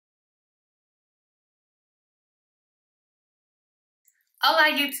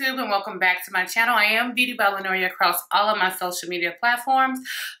Hola YouTube and welcome back to my channel. I am BeautyByLinnoria across all of my social media platforms.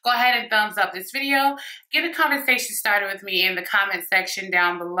 Go ahead and thumbs up this video. Get a conversation started with me in the comment section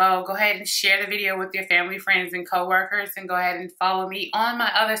down below. Go ahead and share the video with your family, friends, and co-workers, and go ahead and follow me on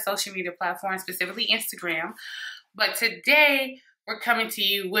my other social media platforms, specifically Instagram. But today we're coming to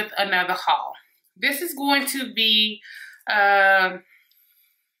you with another haul. This is going to be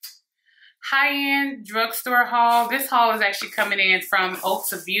high-end drugstore haul. This haul is actually coming in from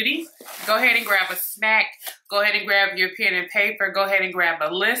ULTA Beauty. Go ahead and grab a snack. Go ahead and grab your pen and paper. Go ahead and grab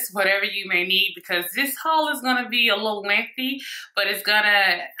a list, whatever you may need, because this haul is going to be a little lengthy, but it's going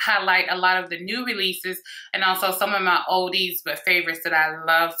to highlight a lot of the new releases and also some of my oldies but favorites that I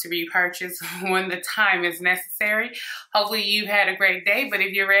love to repurchase when the time is necessary. Hopefully you had a great day, but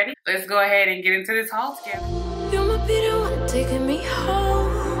if you're ready, let's go ahead and get into this haul together. You're my beauty one taking me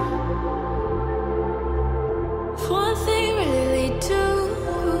home. One thing really lead to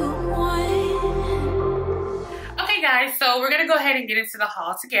one. Okay guys, so we're gonna go ahead and get into the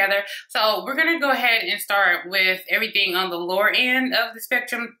haul together. So we're gonna go ahead and start with everything on the lower end of the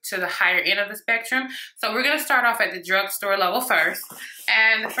spectrum to the higher end of the spectrum. So we're gonna start off at the drugstore level first.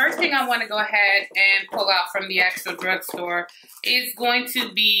 And the first thing I wanna go ahead and pull out from the actual drugstore is going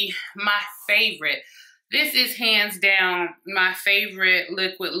to be my favorite. This is hands down my favorite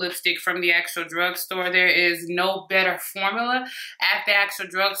liquid lipstick from the actual drugstore. There is no better formula at the actual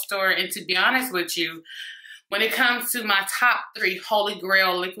drugstore. And to be honest with you, when it comes to my top 3 holy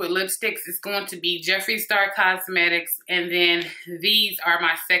grail liquid lipsticks, it's going to be Jeffree Star Cosmetics, and then these are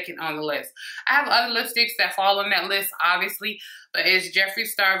my second on the list. I have other lipsticks that fall on that list, obviously, but it's Jeffree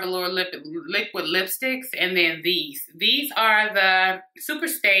Star Velour liquid lipsticks, and then these. These are the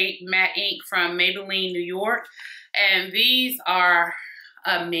SuperStay Matte Ink from Maybelline, New York, and these are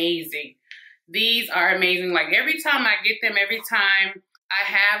amazing. These are amazing. Like every time I get them, every time I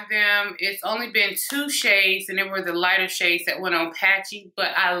have them, it's only been 2 shades, and they were the lighter shades that went on patchy, but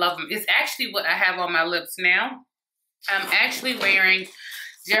I love them. It's actually what I have on my lips now. I'm actually wearing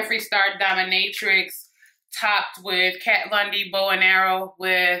Jeffree Star Dominatrix topped with Kat Von D Bow and Arrow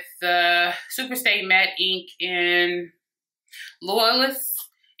with the SuperStay Matte Ink in Loyalist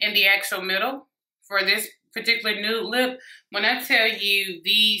in the actual middle for this particular nude lip. When I tell you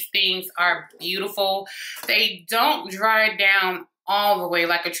these things are beautiful, they don't dry down all the way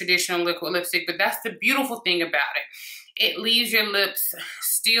like a traditional liquid lipstick, but that's the beautiful thing about it. It leaves your lips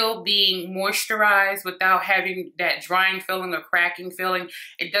still being moisturized without having that drying feeling or cracking feeling.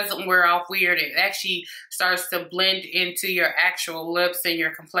 It doesn't wear off weird. It actually starts to blend into your actual lips and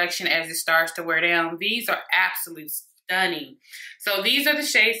your complexion as it starts to wear down. These are absolutely stunning. So these are the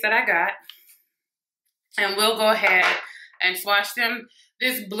shades that I got, and we'll go ahead and swatch them.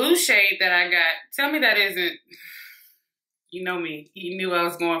 This blue shade that I got, tell me that isn't... You know me, you knew I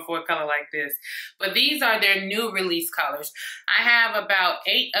was going for a color like this. But these are their new release colors. I have about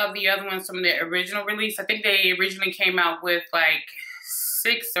 8 of the other ones from their original release. I think they originally came out with like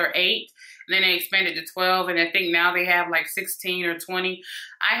 6 or 8. And then they expanded to 12. And I think now they have like 16 or 20.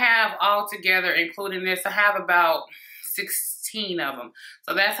 I have all together, including this, I have about 16 of them.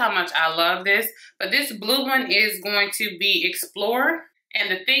 So that's how much I love this. But this blue one is going to be Explorer. And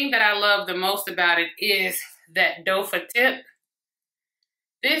the thing that I love the most about it is that doe-foot tip.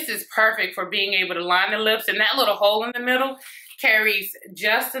 This is perfect for being able to line the lips, and that little hole in the middle carries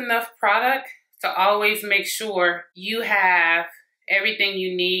just enough product to always make sure you have everything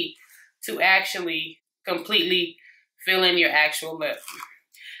you need to actually completely fill in your actual lip.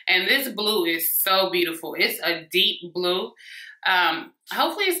 And this blue is so beautiful. It's a deep blue.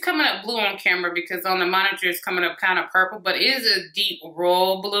 Hopefully it's coming up blue on camera because on the monitor it's coming up kind of purple, but it is a deep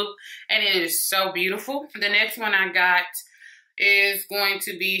royal blue and it is so beautiful. The next one I got is going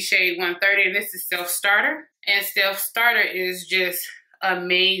to be shade 130, and this is Self Starter. And Self Starter is just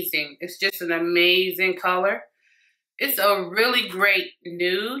amazing. It's just an amazing color. It's a really great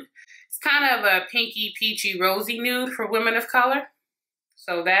nude. It's kind of a pinky, peachy, rosy nude for women of color.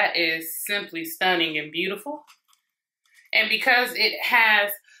 So that is simply stunning and beautiful. And because it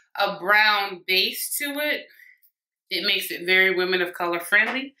has a brown base to it, it makes it very women of color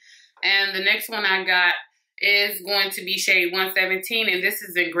friendly. And the next one I got is going to be shade 117, and this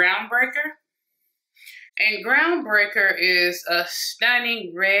is in Groundbreaker. And Groundbreaker is a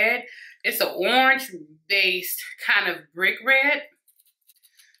stunning red. It's an orange-based kind of brick red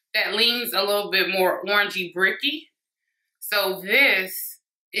that leans a little bit more orangey bricky. So this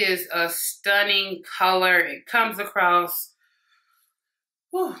is a stunning color. It comes across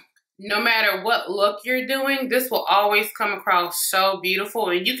no matter what look you're doing, this will always come across so beautiful.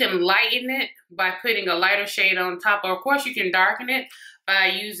 And you can lighten it by putting a lighter shade on top. Or of course, you can darken it by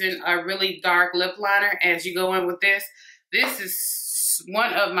using a really dark lip liner as you go in with this. This is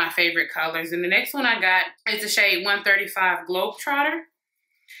one of my favorite colors. And the next one I got is the shade 135 Globetrotter.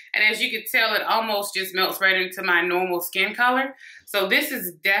 And as you can tell, it almost just melts right into my normal skin color. So this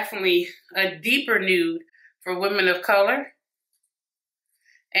is definitely a deeper nude for women of color.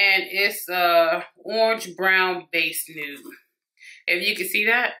 And it's a orange brown base nude, if you can see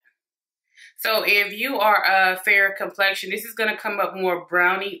that. So if you are a fair complexion, this is going to come up more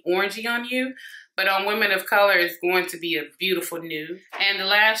browny, orangey on you. But on women of color, it's going to be a beautiful nude. And the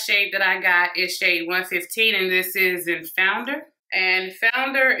last shade that I got is shade 115, and this is in Founder. And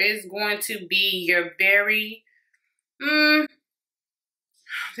Founder is going to be your berry.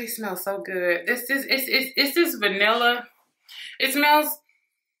 They smell so good. It's this vanilla. It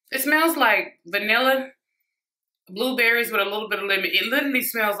smells like vanilla, blueberries with a little bit of lemon. It literally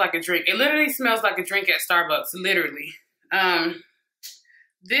smells like a drink. It literally smells like a drink at Starbucks, literally.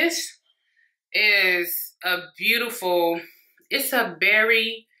 This is a beautiful, it's a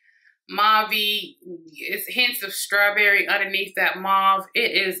berry, mauve-y. It's hints of strawberry underneath that mauve.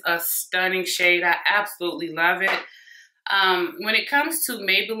 It is a stunning shade. I absolutely love it. When it comes to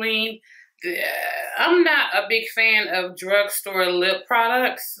Maybelline, I'm not a big fan of drugstore lip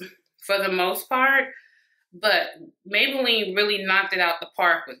products for the most part, but Maybelline really knocked it out the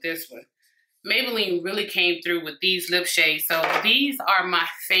park with this one. Maybelline really came through with these lip shades. So these are my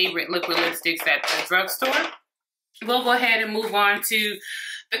favorite liquid lipsticks at the drugstore. We'll go ahead and move on to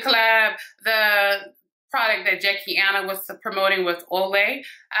the collab, the product that Jackie Anna was promoting with Olay.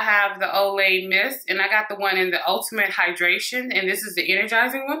 I have the Olay Mist, and I got the one in the Ultimate Hydration, and this is the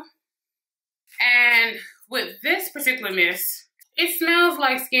energizing one. And with this particular mist, it smells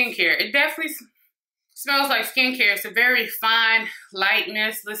like skincare. It definitely smells like skincare. It's a very fine, light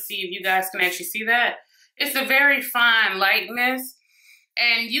mist. Let's see if you guys can actually see that. It's a very fine, light mist.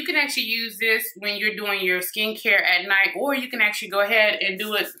 And you can actually use this when you're doing your skincare at night, or you can actually go ahead and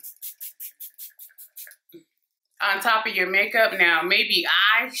do it on top of your makeup. Now, maybe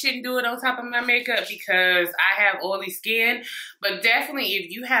I shouldn't do it on top of my makeup because I have oily skin, but definitely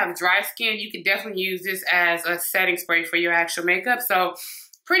if you have dry skin, you can definitely use this as a setting spray for your actual makeup. So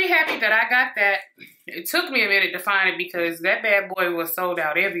pretty happy that I got that. It took me a minute to find it because that bad boy was sold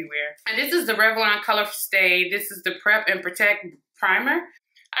out everywhere. And this is the Revlon Color Stay. This is the Prep and Protect Primer.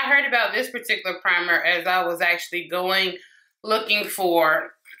 I heard about this particular primer as I was actually looking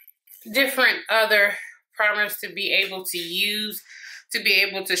for different other primers to be able to use, to be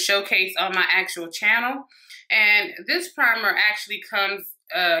able to showcase on my actual channel. And this primer actually comes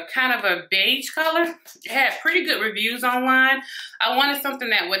kind of a beige color. It had pretty good reviews online. I wanted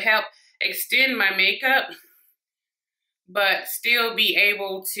something that would help extend my makeup, but still be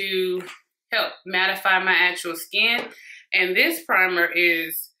able to help mattify my actual skin. And this primer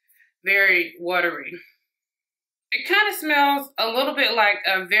is very watery. It kind of smells a little bit like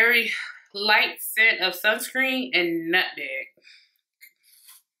a very light scent of sunscreen and nutmeg.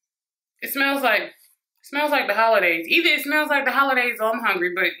 It smells like the holidays. Either it smells like the holidays or I'm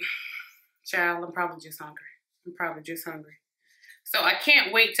hungry, but child, I'm probably just hungry. So I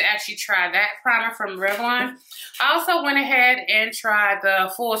can't wait to actually try that primer from Revlon. I also went ahead and tried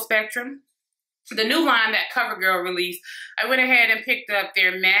the Full Spectrum, the new line that CoverGirl released. I went ahead and picked up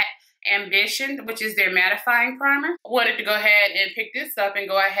their Matte Ambition, which is their mattifying primer. I wanted to go ahead and pick this up and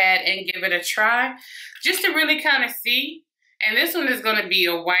go ahead and give it a try just to really kind of see. And this one is going to be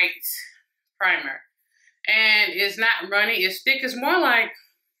a white primer. And it's not runny, it's thick. It's more like,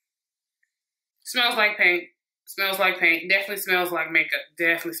 smells like paint. Smells like paint. Definitely smells like makeup.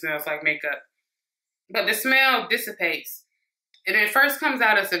 Definitely smells like makeup. But the smell dissipates. And it first comes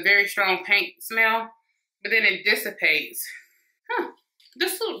out as a very strong paint smell, but then it dissipates.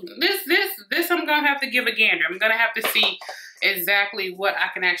 This I'm gonna have to give a gander. I'm gonna have to see exactly what I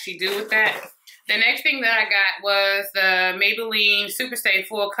can actually do with that. The next thing that I got was the Maybelline SuperStay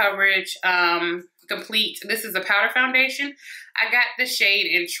Full Coverage Complete. This is a powder foundation. I got the shade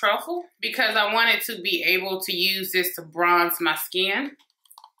in Truffle because I wanted to be able to use this to bronze my skin.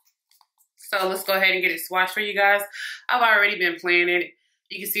 So let's go ahead and get it swatched for you guys. I've already been playing in it.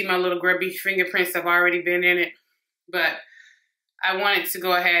 You can see my little grubby fingerprints have already been in it, but I wanted to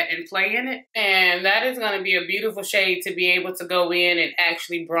go ahead and play in it. And that is going to be a beautiful shade to be able to go in and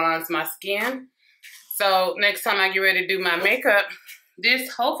actually bronze my skin. So next time I get ready to do my makeup,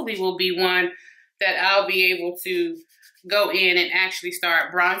 this hopefully will be one that I'll be able to go in and actually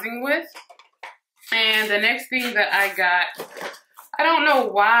start bronzing with. And the next thing that I got I don't know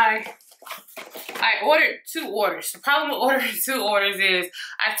why I ordered 2 orders. The problem with ordering 2 orders is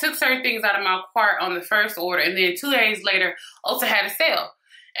I took certain things out of my cart on the first order, and then 2 days later, Ulta had a sale.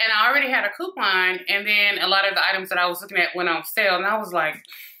 And I already had a coupon, and then a lot of the items that I was looking at went on sale, and I was like,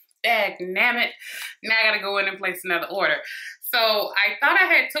 dagnammit, now I gotta go in and place another order. So I thought I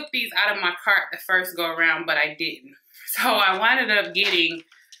had took these out of my cart the first go around, but I didn't. So I wound up getting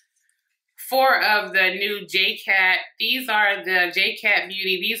 4 of the new JCat. These are the JCat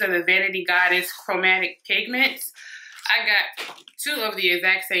Beauty. These are the Vanity Goddess Chromatic Pigments. I got 2 of the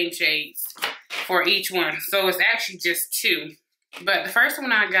exact same shades for each one. So it's actually just 2. But the first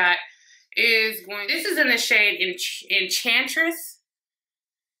one I got is this is in the shade Enchantress.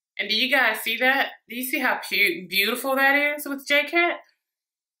 And do you guys see that? Do you see how beautiful that is with JCat?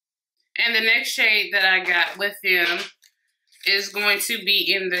 And the next shade that I got with them is going to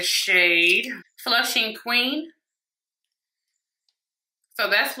be in the shade Flushing Queen. So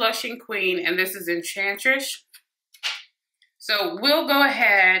that's Flushing Queen, and this is Enchantress. So we'll go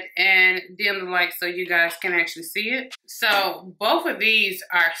ahead and dim the light so you guys can actually see it. So both of these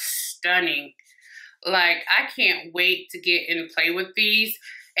are stunning. Like, I can't wait to get and play with these.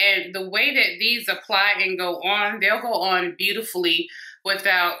 And the way that these apply and go on, they'll go on beautifully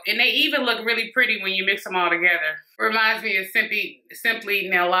without, and they even look really pretty when you mix them all together. Reminds me of Simply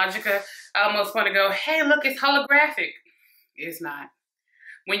Nailogica. I almost want to go, hey, look, it's holographic. It's not.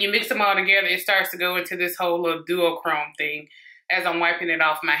 When you mix them all together, it starts to go into this whole little duochrome thing as I'm wiping it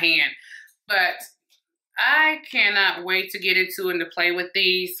off my hand. But I cannot wait to get into and to play with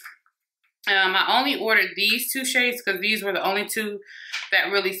these. I only ordered these 2 shades because these were the only 2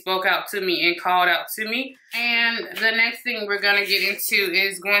 that really spoke out to me and called out to me. And the next thing we're going to get into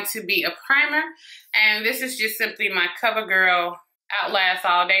is going to be a primer. And this is just simply my CoverGirl Outlast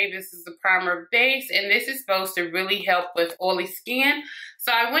All Day. This is the primer base, and this is supposed to really help with oily skin.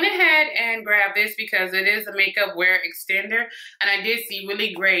 So I went ahead and grabbed this because it is a makeup wear extender, and I did see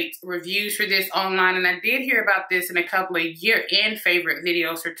really great reviews for this online, and I did hear about this in a couple of year-end favorite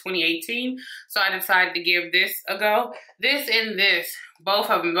videos for 2018, so I decided to give this a go. This and this, both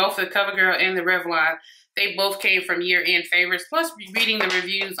of them, both the CoverGirl and the Revlon, they both came from year-end favorites, plus reading the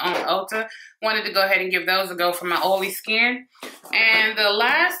reviews on Ulta. Wanted to go ahead and give those a go for my oily skin. And the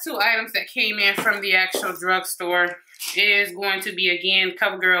last 2 items that came in from the actual drugstore is going to be, again,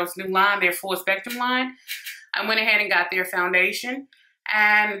 CoverGirl's new line, their full spectrum line. I went ahead and got their foundation.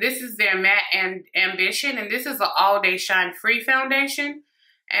 And this is their Matte and Ambition. And this is an all-day shine-free foundation.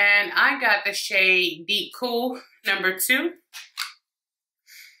 And I got the shade Deep Cool number 2.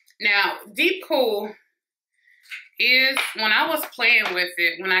 Now, Deep Cool is, when I was playing with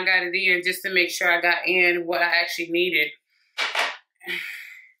it, when I got it in, just to make sure I got in what I actually needed,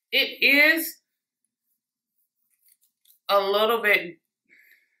 it is a little bit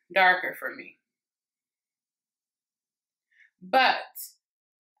darker for me. But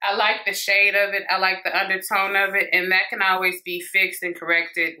I like the shade of it. I like the undertone of it. And that can always be fixed and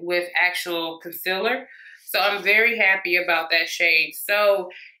corrected with actual concealer. So I'm very happy about that shade. So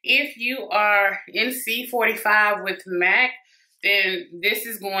if you are NC45 with MAC, then this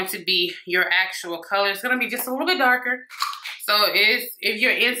is going to be your actual color. It's going to be just a little bit darker. So if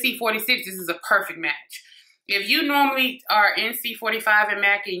you're NC46, this is a perfect match. If you normally are NC45 and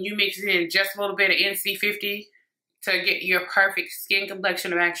MAC and you mix in just a little bit of NC50 to get your perfect skin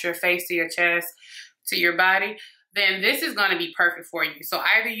complexion to match your face to your chest to your body, then this is going to be perfect for you. So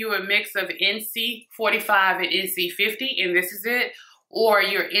either you're a mix of NC45 and NC50, and this is it, or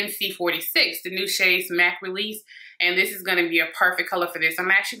you're NC46, the new shades MAC release, and this is going to be a perfect color for this.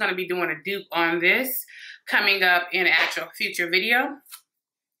 I'm actually going to be doing a dupe on this coming up in an actual future video.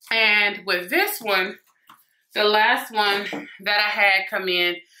 And with this one, the last one that I had come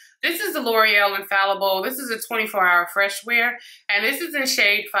in, this is the L'Oreal Infallible. This is a 24-hour fresh wear, and this is in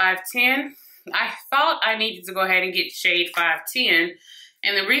shade 510. I thought I needed to go ahead and get shade 510.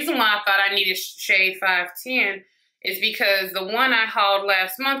 And the reason why I thought I needed shade 510 is because the one I hauled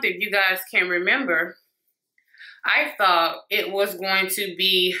last month, if you guys can remember, I thought it was going to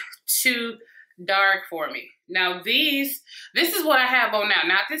be too dark for me. Now this is what I have on now,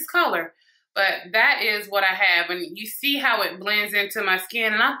 not this color, but that is what I have. And you see how it blends into my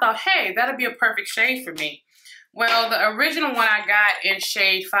skin. And I thought, hey, that'll be a perfect shade for me. Well, the original one I got in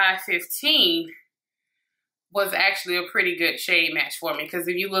shade 515 was actually a pretty good shade match for me. Because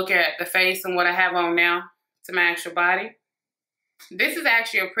if you look at the face and what I have on now to my actual body, this is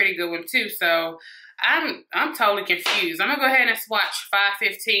actually a pretty good one too. So I'm totally confused. I'm going to go ahead and swatch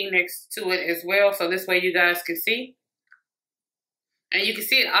 515 next to it as well. So this way you guys can see. And you can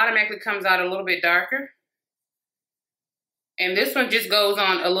see it automatically comes out a little bit darker. And this one just goes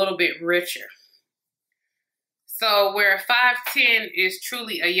on a little bit richer. So where 510 is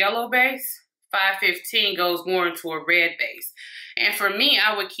truly a yellow base, 515 goes more into a red base. And for me,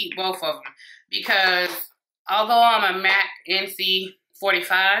 I would keep both of them because although I'm a MAC NC45,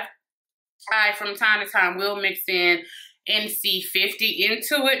 I from time to time will mix in NC50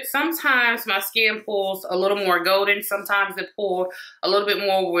 into it. Sometimes my skin pulls a little more golden. Sometimes it pulls a little bit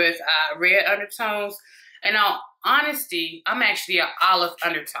more with red undertones. In all honesty, I'm actually an olive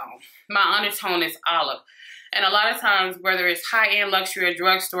undertone. My undertone is olive. And a lot of times, whether it's high-end luxury or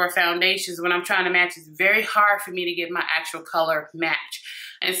drugstore foundations, when I'm trying to match, it's very hard for me to get my actual color match.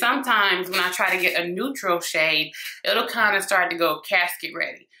 And sometimes when I try to get a neutral shade, it'll kind of start to go casket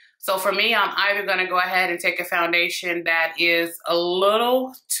ready. So for me, I'm either going to go ahead and take a foundation that is a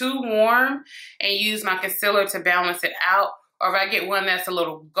little too warm and use my concealer to balance it out. Or if I get one that's a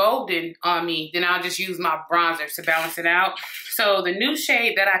little golden on me, then I'll just use my bronzer to balance it out. So the new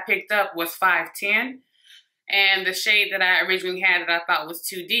shade that I picked up was 510. And the shade that I originally had that I thought was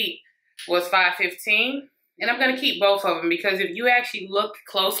too deep was 515. And I'm going to keep both of them because if you actually look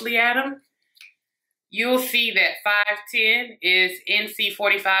closely at them, you'll see that 510 is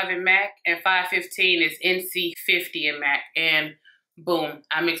NC45 in MAC and 515 is NC50 in MAC. And boom,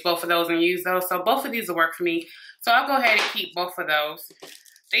 I mix both of those and use those. So both of these will work for me. So I'll go ahead and keep both of those.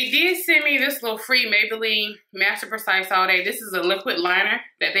 They did send me this little free Maybelline Master Precise All Day. This is a liquid liner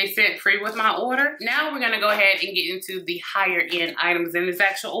that they sent free with my order. Now we're going to go ahead and get into the higher end items in this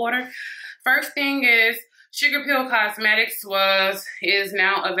actual order. First thing is Sugar Pill Cosmetics is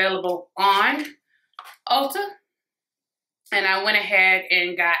now available on ULTA. And I went ahead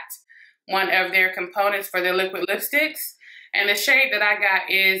and got one of their components for their liquid lipsticks. And the shade that I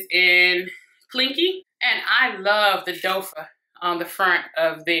got is in Plinky. And I love the dofa on the front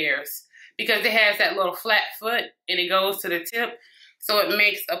of theirs because it has that little flat foot and it goes to the tip, so it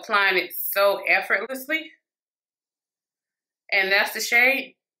makes applying it so effortlessly. And that's the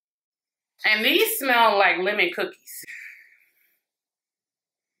shade. And these smell like lemon cookies.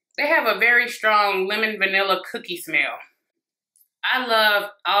 They have a very strong lemon vanilla cookie smell. I love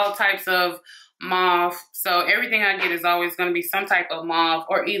all types of mauve, so everything I get is always going to be some type of mauve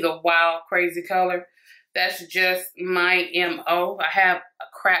or either wild crazy color. That's just my MO. I have a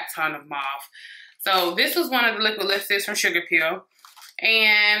crap ton of mauve. So this was one of the liquid lipsticks from Sugar Pill.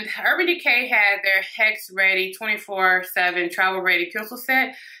 And Urban Decay had their Hex Ready 24/7 Travel Ready Pencil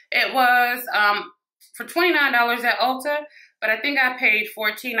Set. It was for $29 at Ulta, but I think I paid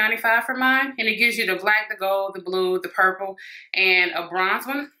 $14.95 for mine. And it gives you the black, the gold, the blue, the purple, and a bronze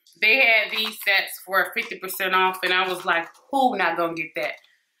one. They had these sets for 50% off, and I was like, who not gonna get that?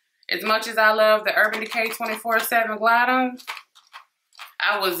 As much as I love the Urban Decay 24/7 Glide On,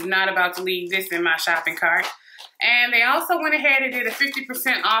 I was not about to leave this in my shopping cart. And they also went ahead and did a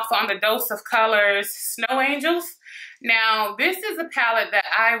 50% off on the Dose of Colors Snow Angels. Now, this is a palette that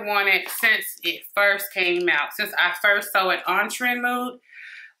I wanted since it first came out, since I first saw it on Trend Mood.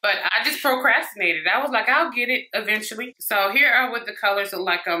 But I just procrastinated. I was like, I'll get it eventually. So here are what the colors look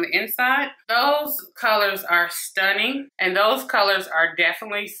like on the inside. Those colors are stunning. And those colors are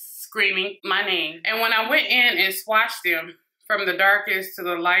definitely screaming my name. And when I went in and swatched them from the darkest to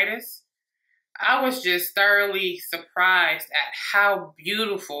the lightest, I was just thoroughly surprised at how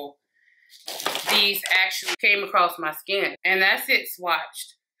beautiful these actually came across my skin. And that's it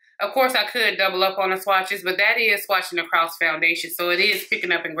swatched. Of course, I could double up on the swatches, but that is swatching across foundation, so it is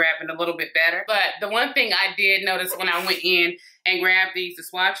picking up and grabbing a little bit better. But the one thing I did notice when I went in and grabbed these to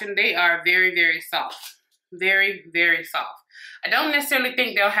swatch them, they are very, very soft. Very, very soft. I don't necessarily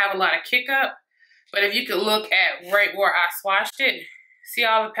think they'll have a lot of kick up, but if you could look at right where I swatched it, see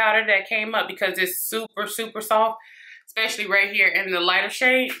all the powder that came up because it's super, super soft, especially right here in the lighter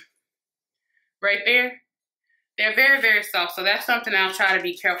shade, right there. They're very, very soft, so that's something I'll try to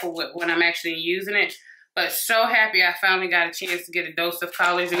be careful with when I'm actually using it. But so happy I finally got a chance to get a dose of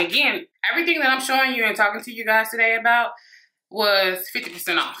colors. And again, everything that I'm showing you and talking to you guys today about was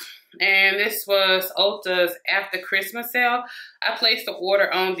 50% off. And this was Ulta's after Christmas sale. I placed the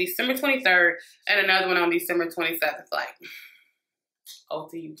order on December 23rd and another one on December 27th. Like,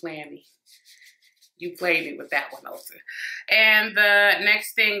 Ulta, you playing me. You played me with that one, Ulta. And the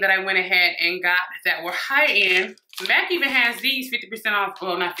next thing that I went ahead and got that were high-end, MAC even has these 50% off.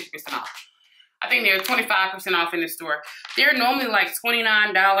 Well, not 50% off. I think they're 25% off in the store. They're normally like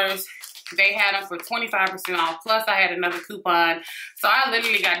 $29. They had them for 25% off. Plus, I had another coupon. So I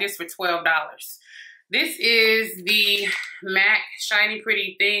literally got this for $12. This is the MAC Shiny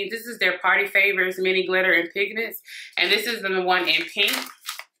Pretty Thing. This is their Party Favors Mini Glitter and Pigments. And this is the one in pink.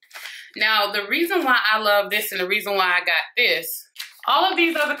 Now, the reason why I love this and the reason why I got this, all of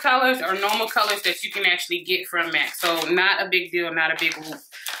these other colors are normal colors that you can actually get from MAC. So not a big deal, not a big whoop.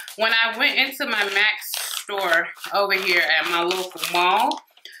 When I went into my MAC store over here at my local mall,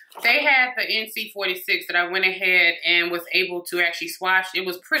 they had the NC46 that I went ahead and was able to actually swatch. It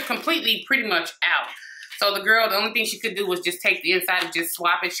was completely pretty much out. So the girl, the only thing she could do was just take the inside and just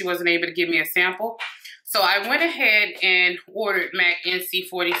swap it. She wasn't able to give me a sample. So I went ahead and ordered MAC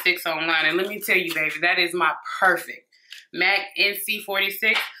NC46 online. And let me tell you, baby, that is my perfect MAC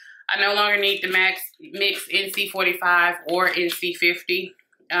NC46. I no longer need the MAC Mix NC45 or NC50.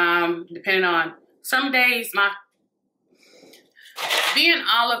 Depending on some days, being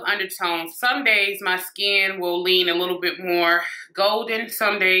olive undertones, some days my skin will lean a little bit more golden.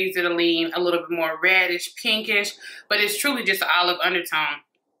 Some days it'll lean a little bit more reddish, pinkish, but it's truly just an olive undertone.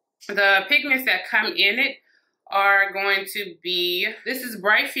 The pigments that come in it are going to be, this is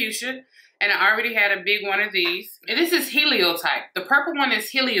bright fuchsia, and I already had a big one of these. And this is heliotype. The purple one is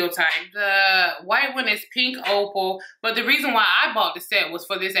heliotype. The white one is pink opal. But the reason why I bought the set was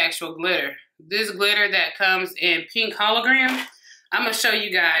for this actual glitter. This glitter that comes in pink hologram. I'm going to show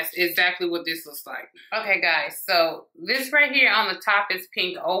you guys exactly what this looks like. Okay, guys. So this right here on the top is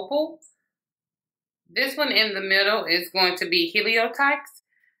pink opal. This one in the middle is going to be heliotype.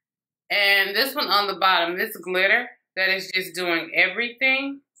 And this one on the bottom, this glitter that is just doing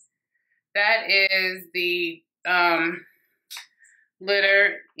everything. That is the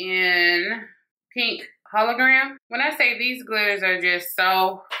glitter in pink hologram. When I say these glitters are just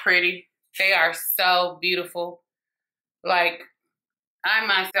so pretty, they are so beautiful. Like, I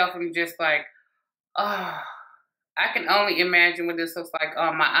myself am just like, oh, I can only imagine what this looks like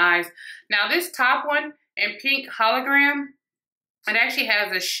on my eyes. Now, this top one in pink hologram, it actually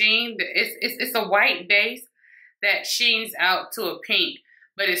has a sheen. It's a white base that sheens out to a pink,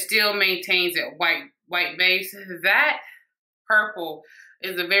 but it still maintains a white base. That purple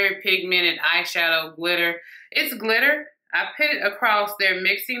is a very pigmented eyeshadow glitter. It's glitter. I put it across their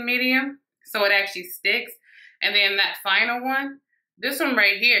mixing medium so it actually sticks. And then that final one, this one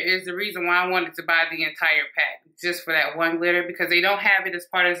right here is the reason why I wanted to buy the entire pack, just for that one glitter, because they don't have it as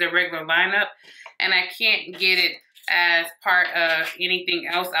part of their regular lineup, and I can't get it as part of anything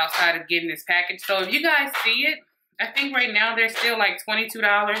else outside of getting this package. So if you guys see it, I think right now they're still like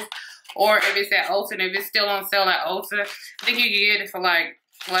 $22, or if it's at Ulta, and if it's still on sale at Ulta, I think you can get it for like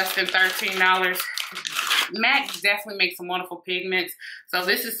less than $13. MAC definitely makes some wonderful pigments, so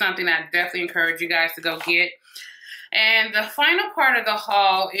this is something I definitely encourage you guys to go get. And the final part of the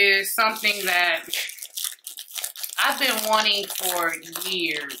haul is something that I've been wanting for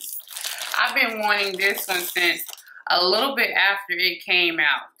years. I've been wanting this one since a little bit after it came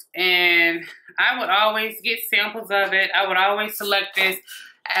out. And I would always get samples of it. I would always select this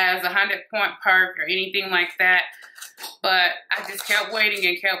as a 100-point perk or anything like that. But I just kept waiting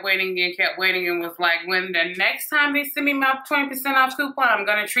and kept waiting and kept waiting, and was like, when the next time they send me my 20% off coupon, I'm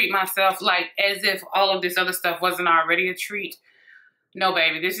going to treat myself like as if all of this other stuff wasn't already a treat. No,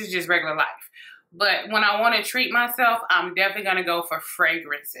 baby, this is just regular life. But when I want to treat myself, I'm definitely going to go for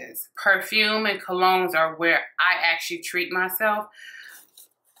fragrances. Perfume and colognes are where I actually treat myself.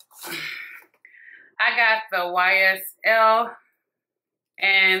 I got the YSL,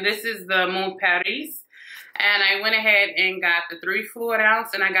 and this is the Mon Paris. And I went ahead and got the 3 fluid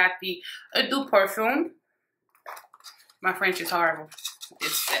ounce, and I got the Eau de Parfum. My French is horrible.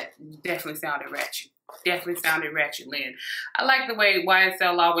 That definitely sounded ratchet. Definitely sounded ratchet, Lynn. I like the way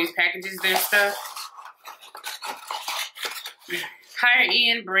YSL always packages their stuff. Higher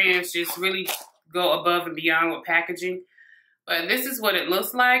end brands just really go above and beyond with packaging. But this is what it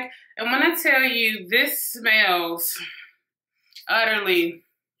looks like. And when I tell you, this smells utterly...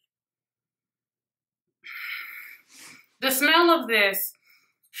 The smell of this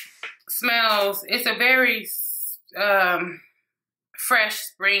smells, it's a very fresh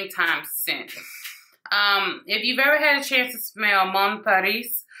springtime scent. If you've ever had a chance to smell Mon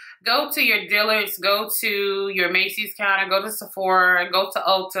Paris, go to your Dillard's, go to your Macy's counter, go to Sephora, go to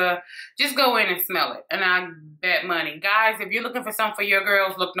Ulta. Just go in and smell it, and I bet money. Guys, if you're looking for something for your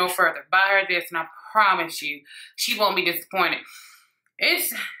girls, look no further. Buy her this, and I promise you, she won't be disappointed.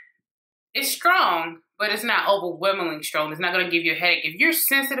 It's strong, but it's not overwhelmingly strong. It's not going to give you a headache. If you're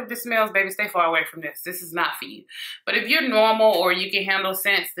sensitive to smells, baby, stay far away from this. This is not for you. But if you're normal or you can handle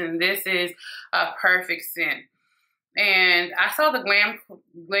scents, then this is a perfect scent. And I saw the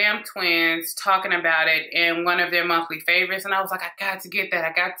Glam Twins talking about it in one of their monthly favorites, and I was like, I got to get that.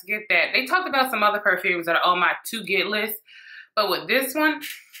 I got to get that. They talked about some other perfumes that are on my to-get list, but with this one,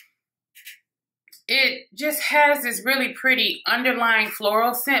 it just has this really pretty underlying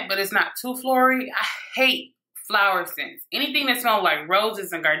floral scent, but it's not too floral-y. I hate flower scents. Anything that smells like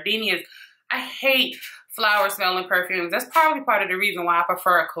roses and gardenias, I hate flower smelling perfumes. That's probably part of the reason why I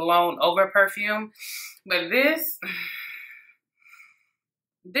prefer a cologne over perfume. But this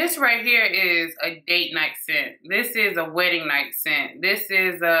right here is a date night scent. This is a wedding night scent. This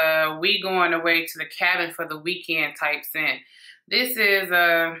is a we going away to the cabin for the weekend type scent. This is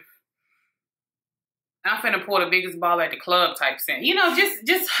a I'm finna pull the biggest ball at the club type scent. You know,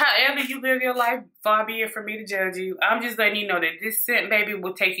 just however you live your life, far be it for me to judge you. I'm just letting you know that this scent, baby,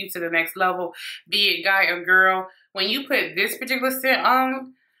 will take you to the next level, be it guy or girl. When you put this particular scent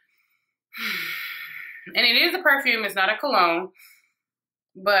on, and it is a perfume, it's not a cologne,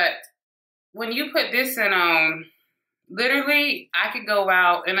 but when you put this scent on, literally, I could go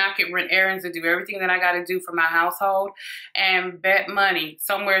out and I could run errands and do everything that I got to do for my household and bet money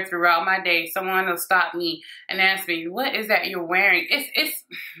somewhere throughout my day. Someone will stop me and ask me, what is that you're wearing?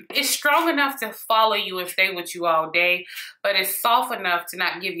 It's strong enough to follow you and stay with you all day, but it's soft enough to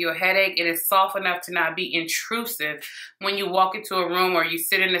not give you a headache. It is soft enough to not be intrusive when you walk into a room or you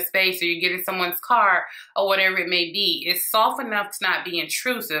sit in a space or you get in someone's car or whatever it may be. It's soft enough to not be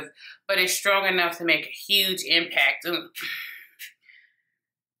intrusive, but it's strong enough to make a huge impact.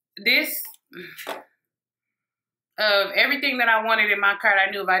 This, of everything that I wanted in my cart,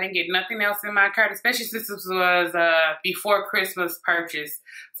 I knew if I didn't get nothing else in my cart, especially since this was before Christmas purchase.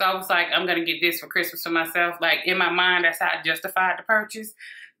 So I was like, I'm going to get this for Christmas for myself. Like, in my mind, that's how I justified the purchase.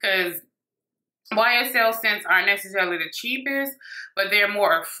 Because YSL scents aren't necessarily the cheapest, but they're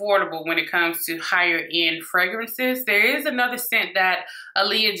more affordable when it comes to higher end fragrances. There is another scent that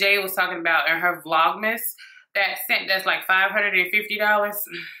Aaliyah J was talking about in her Vlogmas. That scent that's like $550.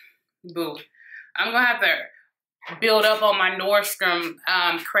 Boo. I'm going to have to build up on my Nordstrom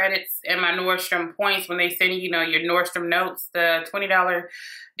credits and my Nordstrom points when they send you, you know, your Nordstrom notes, the $20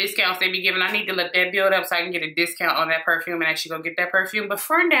 discounts they be giving. I need to let that build up so I can get a discount on that perfume and actually go get that perfume. But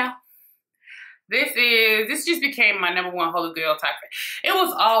for now, this just became my #1 Holy Grail type. It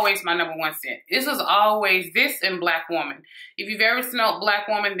was always my #1 scent. This was always this and Black Woman. If you've ever smelled Black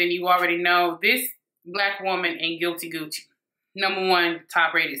Woman, then you already know this, Black Woman, and Guilty Gucci. #1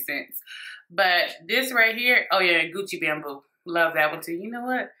 top rated scents. But this right here, oh yeah, Gucci Bamboo. Love that one too. You know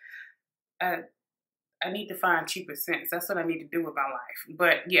what? I need to find cheaper scents. That's what I need to do with my life.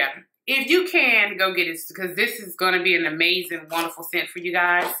 But yeah, if you can, go get it, because this is going to be an amazing, wonderful scent for you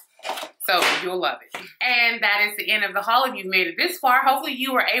guys. So you'll love it. And that is the end of the haul. If you've made it this far, hopefully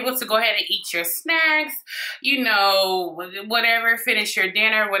you were able to go ahead and eat your snacks, you know, whatever, finish your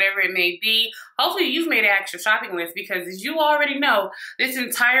dinner, whatever it may be. Hopefully you've made an extra shopping list, because as you already know, this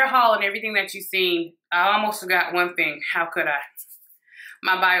entire haul and everything that you've seen, I almost forgot one thing. How could I?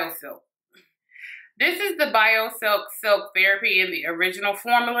 My Biosilk. This is the Biosilk Silk Therapy in the original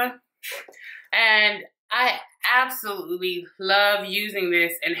formula. And I absolutely love using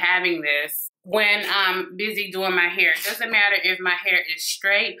this and having this when I'm busy doing my hair. It doesn't matter if my hair is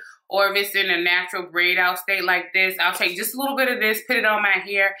straight or if it's in a natural braid out state like this. I'll take just a little bit of this, put it on my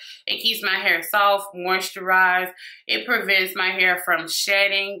hair. It keeps my hair soft, moisturized. It prevents my hair from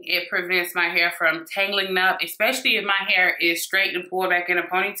shedding. It prevents my hair from tangling up, especially if my hair is straight and pulled back in a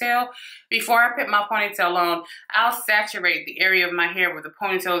ponytail. Before I put my ponytail on, I'll saturate the area of my hair where the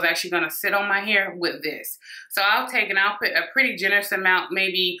ponytail is actually going to sit on my hair with this. So I'll take and I'll put a pretty generous amount,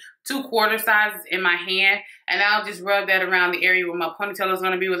 maybe 2/4 sizes in my hand, and I'll just rub that around the area where my ponytail is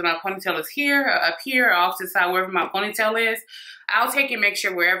going to be, whether my ponytail is here, or up here, or off to the side, wherever my ponytail is. I'll take and make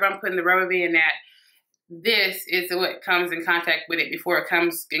sure wherever I'm putting the rubber band at, this is what comes in contact with it before it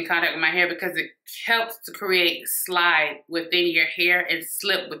comes in contact with my hair, because it helps to create slide within your hair and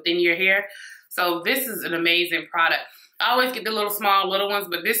slip within your hair. So this is an amazing product. I always get the little ones,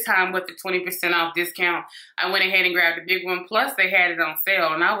 but this time with the 20% off discount, I went ahead and grabbed the big one. Plus, they had it on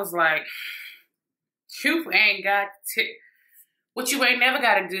sale, and I was like, you ain't got to. What you ain't never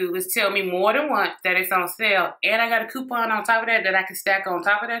got to do is tell me more than once that it's on sale, and I got a coupon on top of that I can stack on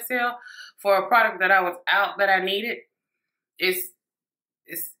top of that sale for a product that I was out that I needed.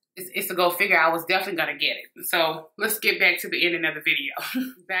 It's a go figure. I was definitely going to get it. So let's get back to the ending of the video.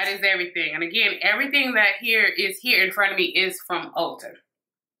 That is everything. And again, everything that is here in front of me is from ULTA.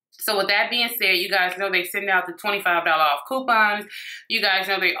 So with that being said, you guys know they send out the $25 off coupons. You guys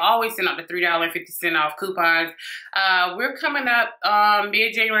know they always send out the $3.50 off coupons. We're coming up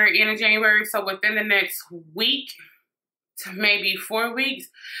mid-January, end of January. So within the next week to maybe 4 weeks,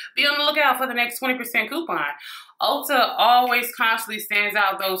 be on the lookout for the next 20% coupon. ULTA always constantly sends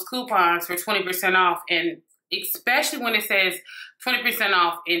out those coupons for 20% off, and especially when it says 20%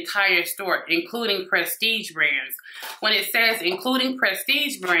 off entire store, including prestige brands. When it says including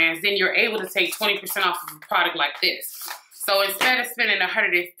prestige brands, then you're able to take 20% off of a product like this. So instead of spending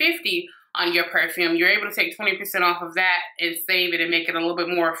 $150 on your perfume, you're able to take 20% off of that and save it and make it a little bit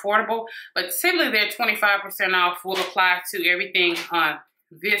more affordable. But simply their 25% off will apply to everything on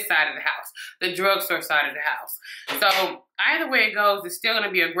this side of the house, the drugstore side of the house. So either way it goes, it's still going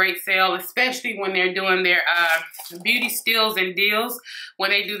to be a great sale, especially when they're doing their beauty steals and deals. When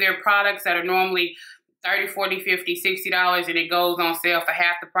they do their products that are normally $30, $40, $50, $60 and it goes on sale for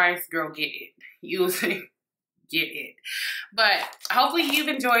half the price, girl, get it. Usually get it. But hopefully you've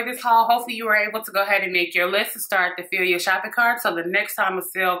enjoyed this haul. Hopefully you were able to go ahead and make your list and start to fill your shopping cart. So the next time a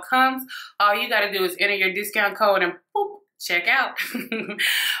sale comes, all you got to do is enter your discount code and boop, check out.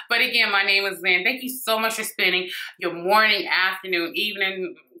 But again, my name is Lynn. Thank you so much for spending your morning, afternoon,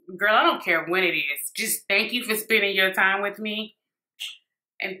 evening. Girl, I don't care when it is. Just thank you for spending your time with me.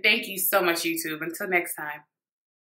 And thank you so much, YouTube. Until next time.